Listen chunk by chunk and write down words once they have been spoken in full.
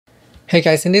Hey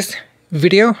guys, in this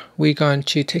video we're going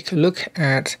to take a look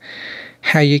at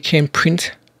how you can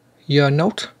print your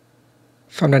note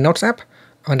from the Notes app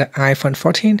on the iPhone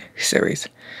 14 series.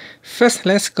 First,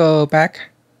 let's go back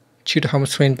to the home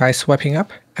screen by swiping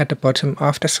up at the bottom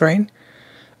of the screen.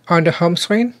 On the home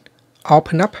screen,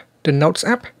 open up the Notes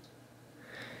app.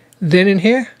 Then in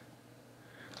here,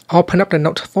 open up the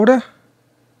Note folder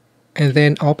and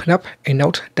then open up a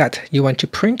note that you want to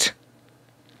print.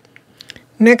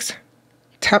 Next,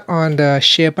 tap on the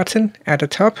Share button at the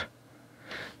top.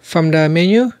 From the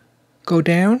menu, go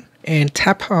down and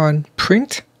tap on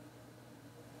Print.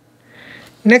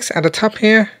 Next, at the top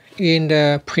here in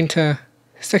the Printer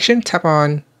section, tap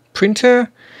on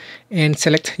Printer and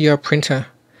select your printer.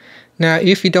 Now,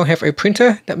 if you don't have a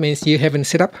printer, that means you haven't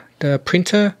set up the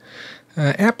printer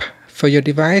app for your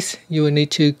device. You will need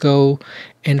to go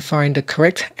and find the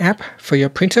correct app for your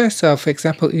printer. So, for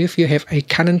example, if you have a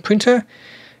Canon printer,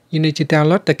 you need to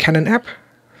download the Canon app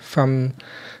from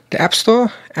the App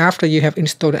Store. After you have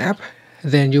installed the app,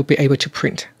 then you'll be able to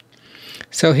print.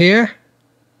 So here,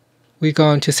 we're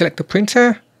going to select the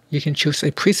printer. You can choose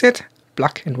a preset,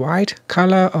 black and white,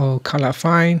 color or color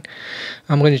fine.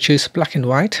 I'm going to choose black and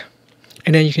white.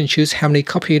 And then you can choose how many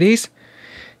copies it is.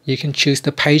 You can choose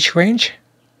the page range,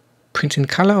 print in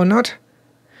color or not,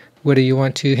 whether you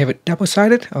want to have it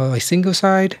double-sided or a single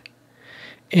side.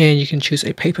 And you can choose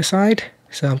a paper side.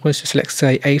 So I'm going to select,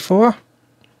 say, A4.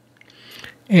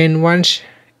 And once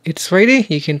it's ready,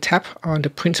 you can tap on the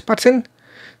print button.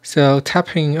 So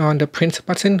tapping on the print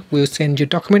button will send your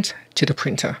document to the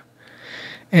printer.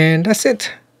 And that's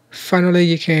it. Finally,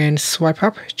 you can swipe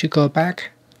up to go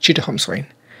back to the home screen.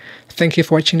 Thank you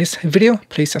for watching this video.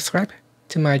 Please subscribe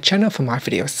to my channel for more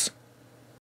videos.